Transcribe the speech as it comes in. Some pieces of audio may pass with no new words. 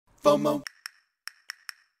FOMO.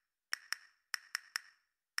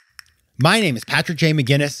 My name is Patrick J.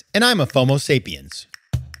 McGinnis, and I'm a FOMO Sapiens.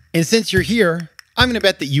 And since you're here, I'm going to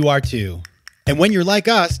bet that you are too. And when you're like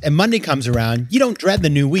us and Monday comes around, you don't dread the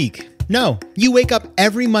new week. No, you wake up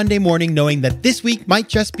every Monday morning knowing that this week might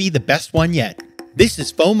just be the best one yet. This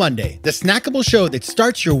is FOMOnday, the snackable show that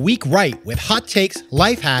starts your week right with hot takes,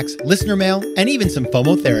 life hacks, listener mail, and even some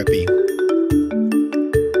FOMO therapy.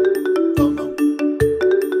 FOMO.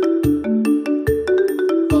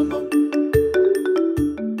 FOMO.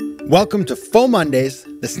 Welcome to FOMOndays,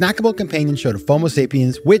 the snackable companion show to FOMO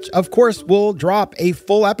Sapiens, which of course will drop a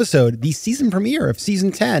full episode, the season premiere of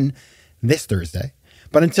season 10, this Thursday.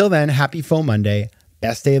 But until then, happy FOMOnday,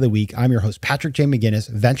 best day of the week. I'm your host, Patrick J. McGinnis,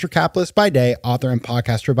 venture capitalist by day, author and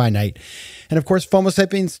podcaster by night. And of course, FOMO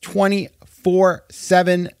Sapiens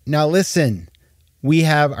 24/7. Now listen, we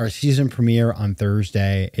have our season premiere on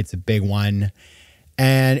Thursday. It's a big one.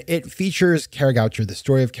 And it features Kara Goucher, the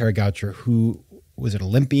story of Kara Goucher, who was an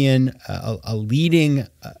Olympian, a leading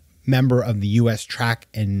member of the U.S. track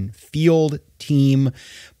and field team.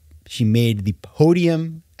 She made the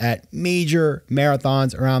podium at major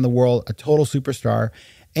marathons around the world, a total superstar.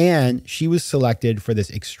 And she was selected for this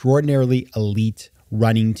extraordinarily elite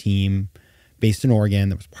running team based in Oregon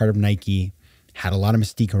that was part of Nike, had a lot of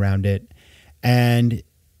mystique around it. And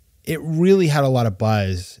it really had a lot of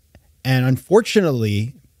buzz. And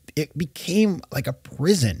unfortunately, it became like a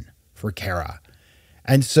prison for Kara.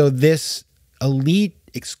 And so this elite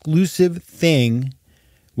exclusive thing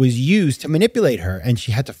was used to manipulate her, and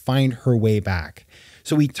she had to find her way back.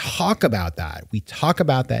 So we talk about that. We talk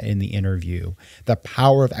about that in the interview, the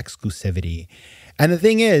power of exclusivity. And the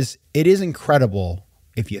thing is, it is incredible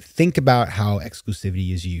if you think about how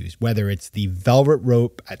exclusivity is used, whether it's the velvet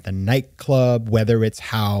rope at the nightclub, whether it's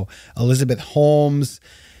how Elizabeth Holmes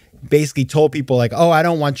basically told people like, oh, I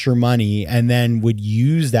don't want your money, and then would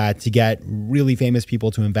use that to get really famous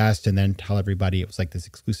people to invest and then tell everybody it was like this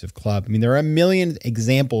exclusive club. I mean, there are a million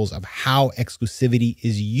examples of how exclusivity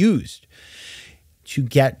is used to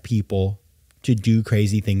get people to do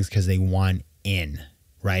crazy things because they want in,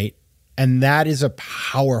 right? And that is a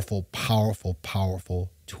powerful, powerful,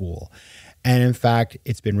 powerful tool. And in fact,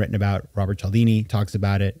 it's been written about. Robert Cialdini talks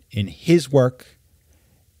about it in his work.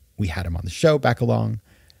 We had him on the show back along.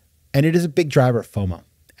 And it is a big driver of FOMO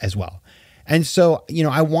as well. And so,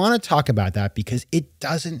 I want to talk about that because it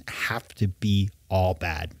doesn't have to be all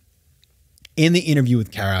bad. In the interview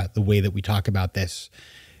with Kara, the way that we talk about this,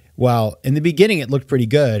 well, in the beginning, it looked pretty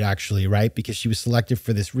good, actually, right? Because she was selected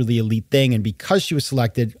for this really elite thing. And because she was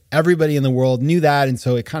selected, everybody in the world knew that. And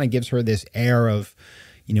so it kind of gives her this air of,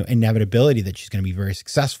 inevitability that she's going to be very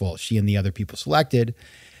successful. She and the other people selected.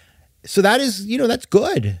 So that is, that's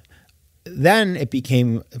good. Then it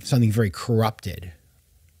became something very corrupted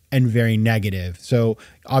and very negative. So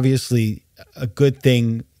obviously a good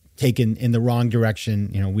thing taken in the wrong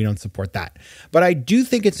direction, we don't support that. But I do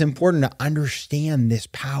think it's important to understand this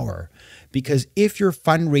power, because if you're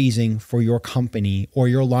fundraising for your company, or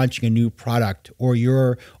you're launching a new product, or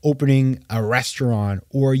you're opening a restaurant,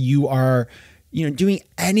 or you are, doing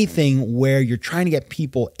anything where you're trying to get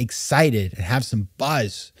people excited and have some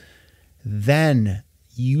buzz, then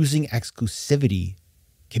using exclusivity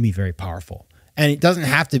can be very powerful. And it doesn't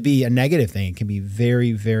have to be a negative thing. It can be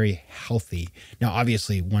very, very healthy. Now,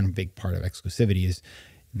 obviously, one big part of exclusivity is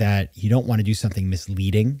that you don't want to do something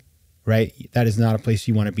misleading, right? That is not a place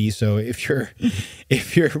you want to be. So if you're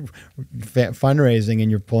fundraising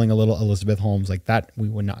and you're pulling a little Elizabeth Holmes like that, we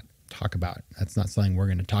would not talk about. That's not something we're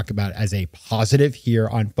going to talk about as a positive here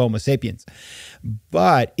on FOMO Sapiens.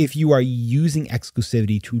 But if you are using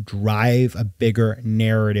exclusivity to drive a bigger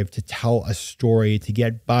narrative, to tell a story, to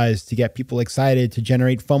get buzz, to get people excited, to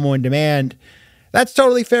generate FOMO and demand, that's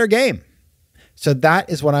totally fair game. So that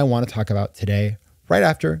is what I want to talk about today, right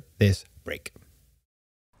after this break.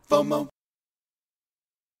 FOMO.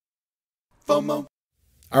 FOMO.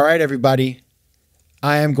 All right, everybody.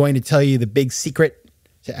 I am going to tell you the big secret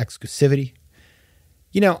to exclusivity.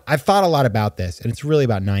 I've thought a lot about this, and it's really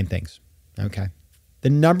about 9 things. Okay.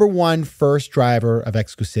 The number one first driver of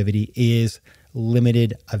exclusivity is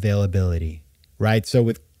limited availability, right? So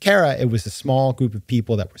with Kara, it was a small group of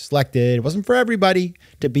people that were selected. It wasn't for everybody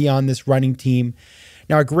to be on this running team.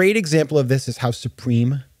 Now, a great example of this is how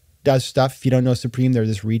Supreme does stuff. If you don't know Supreme, they're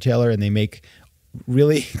this retailer and they make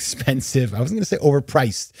really expensive. I wasn't going to say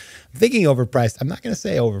overpriced. I'm thinking overpriced. I'm not going to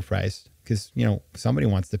say overpriced because, somebody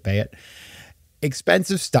wants to pay it.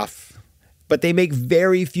 Expensive stuff, but they make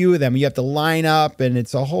very few of them. You have to line up and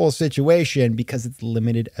it's a whole situation because it's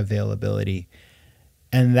limited availability.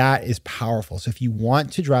 And that is powerful. So if you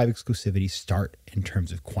want to drive exclusivity, start in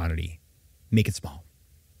terms of quantity. Make it small.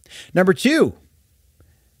 Number 2,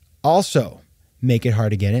 also make it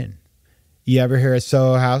hard to get in. You ever hear of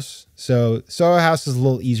Soho House? So Soho House is a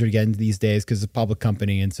little easier to get into these days because it's a public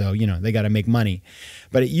company. And so, they got to make money.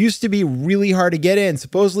 But it used to be really hard to get in.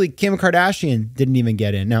 Supposedly Kim Kardashian didn't even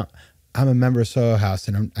get in. Now, I'm a member of Soho House,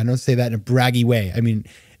 and I don't say that in a braggy way. I mean,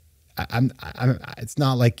 it's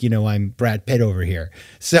not like, I'm Brad Pitt over here.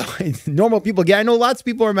 So normal people I know lots of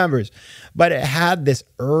people are members, but it had this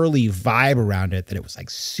early vibe around it that it was like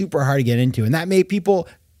super hard to get into. And that made people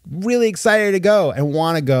really excited to go and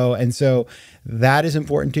want to go. And so that is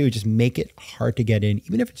important too. Just make it hard to get in,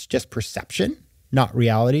 even if it's just perception, not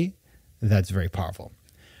reality. That's very powerful.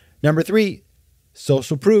 Number 3,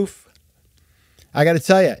 social proof. I got to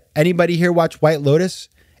tell you, anybody here watch White Lotus?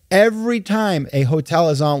 Every time a hotel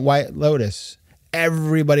is on White Lotus,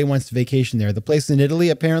 everybody wants to vacation there. The place in Italy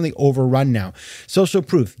apparently overrun now. Social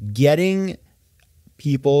proof, getting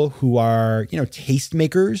people who are,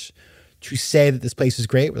 tastemakers to say that this place is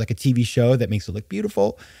great, like a TV show that makes it look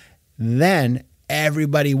beautiful. Then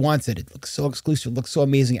everybody wants it. It looks so exclusive, it looks so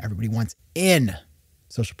amazing. Everybody wants in.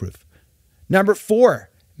 Social proof. Number 4,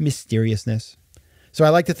 mysteriousness. So I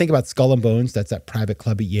like to think about Skull and Bones. That's that private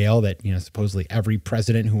club at Yale that, supposedly every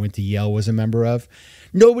president who went to Yale was a member of.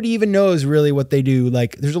 Nobody even knows really what they do.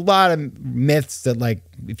 Like, there's a lot of myths that, like,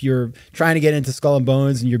 if you're trying to get into Skull and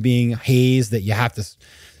Bones and you're being hazed, that you have to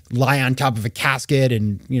lie on top of a casket,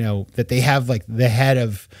 and, that they have like the head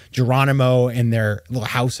of Geronimo in their little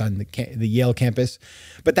house on the Yale campus.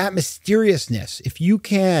 But that mysteriousness, if you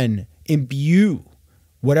can imbue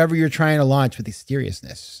whatever you're trying to launch with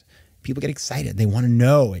mysteriousness, people get excited. They want to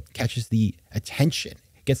know. It catches the attention.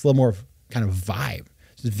 It gets a little more kind of vibe.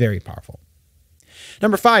 This is very powerful.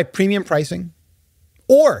 Number 5, premium pricing,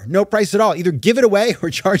 or no price at all. Either give it away or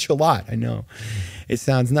charge a lot. I know it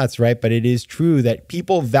sounds nuts, right? But it is true that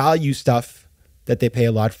people value stuff that they pay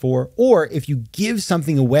a lot for. Or if you give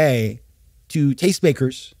something away to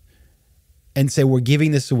tastemakers and say, we're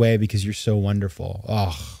giving this away because you're so wonderful.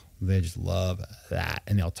 Oh, they just love that.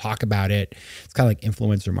 And they'll talk about it. It's kind of like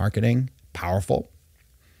influencer marketing. Powerful.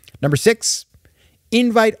 Number 6,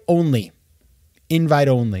 invite only. Invite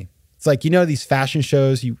only. It's like, these fashion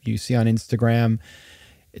shows you see on Instagram.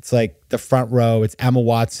 It's like the front row. It's Emma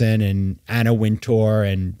Watson and Anna Wintour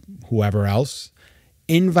and whoever else.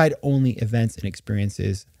 Invite only events and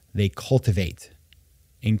experiences. They cultivate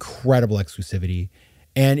incredible exclusivity.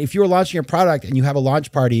 And if you're launching a product and you have a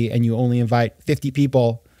launch party and you only invite 50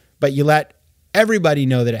 people, but you let everybody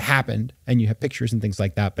know that it happened and you have pictures and things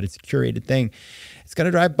like that, but it's a curated thing, it's going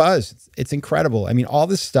to drive buzz. It's incredible. I mean, all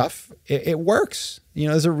this stuff, it works.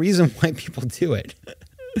 There's a reason why people do it.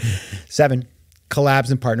 7,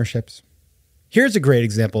 collabs and partnerships. Here's a great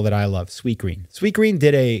example that I love, Sweetgreen. Sweetgreen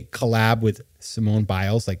did a collab with Simone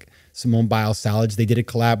Biles, like Simone Biles salads. They did a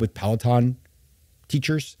collab with Peloton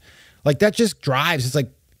teachers. Like, that just drives. It's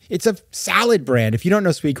like, it's a salad brand. If you don't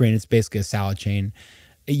know Sweetgreen, it's basically a salad chain.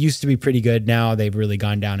 It used to be pretty good. Now they've really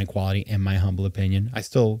gone down in quality, in my humble opinion. I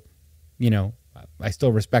still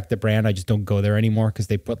respect the brand. I just don't go there anymore because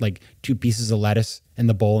they put like 2 pieces of lettuce in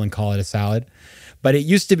the bowl and call it a salad. But it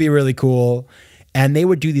used to be really cool. And they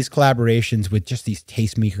would do these collaborations with just these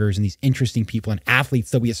tastemakers and these interesting people and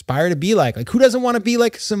athletes that we aspire to be like. Like, who doesn't want to be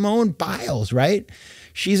like Simone Biles, right?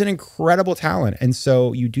 She's an incredible talent. And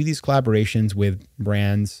so you do these collaborations with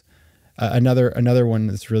brands. Another one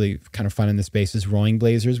that's really kind of fun in the space is Rowing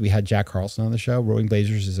Blazers. We had Jack Carlson on the show. Rowing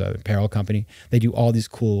Blazers is an apparel company. They do all these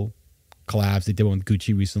cool collabs. They did one with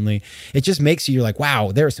Gucci recently. It just makes you're like,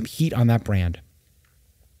 wow, there is some heat on that brand.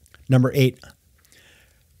 Number 8,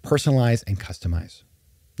 personalize and customize.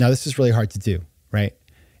 Now, this is really hard to do, right?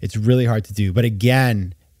 It's really hard to do. But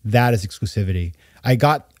again, that is exclusivity.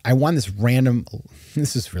 I won this random,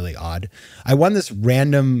 this is really odd. I won this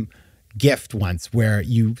random gift once where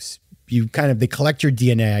they collect your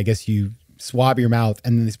DNA. I guess you swab your mouth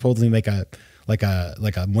and then they supposedly make a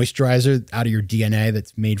moisturizer out of your DNA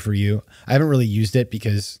that's made for you. I haven't really used it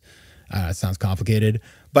because it sounds complicated,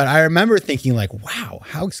 but I remember thinking like, wow,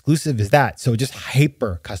 how exclusive is that? So just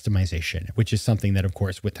hyper customization, which is something that of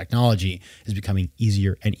course with technology is becoming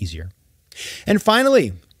easier and easier. And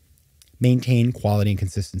finally, maintain quality and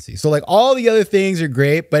consistency. So like all the other things are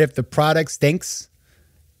great, but if the product stinks,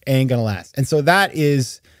 it ain't gonna last. And so that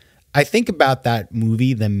is, I think about that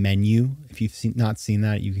movie, The Menu. If you've not seen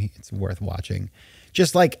that, it's worth watching.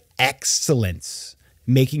 Just like excellence,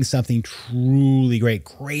 making something truly great.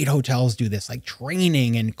 Great hotels do this, like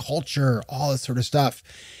training and culture, all this sort of stuff.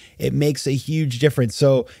 It makes a huge difference.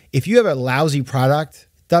 So if you have a lousy product,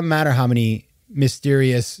 it doesn't matter how many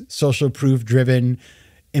mysterious, social proof driven,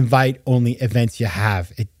 invite only events you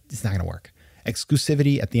have. It's not going to work.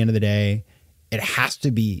 Exclusivity at the end of the day, it has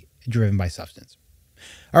to be driven by substance.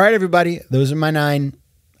 All right, everybody, those are my 9.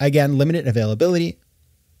 Again, limited availability,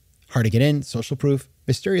 hard to get in, social proof,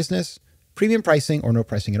 mysteriousness, premium pricing or no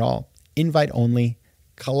pricing at all, invite only,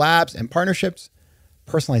 collabs and partnerships,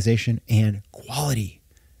 personalization, and quality.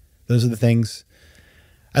 Those are the things.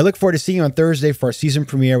 I look forward to seeing you on Thursday for our season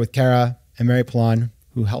premiere with Kara and Mary Plon,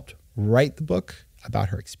 who helped write the book about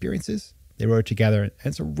her experiences. They wrote it together, and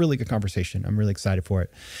it's a really good conversation. I'm really excited for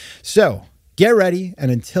it. So get ready, and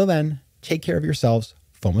until then, take care of yourselves,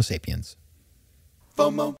 FOMO Sapiens.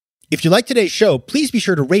 FOMO. If you like today's show, please be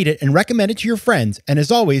sure to rate it and recommend it to your friends. And as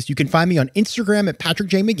always, you can find me on Instagram at Patrick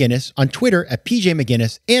J. McGinnis, on Twitter at PJ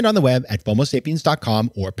McGinnis, and on the web at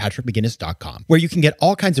FOMOsapiens.com or PatrickMcGinnis.com, where you can get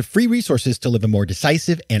all kinds of free resources to live a more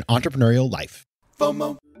decisive and entrepreneurial life.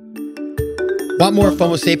 FOMO. Want more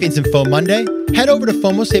FOMO Sapiens and FOMOnday? Head over to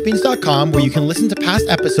FOMOsapiens.com, where you can listen to past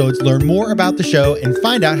episodes, learn more about the show, and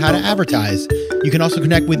find out how to advertise. You can also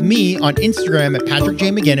connect with me on Instagram at Patrick J.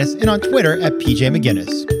 McGinnis and on Twitter at PJ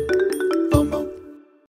McGinnis.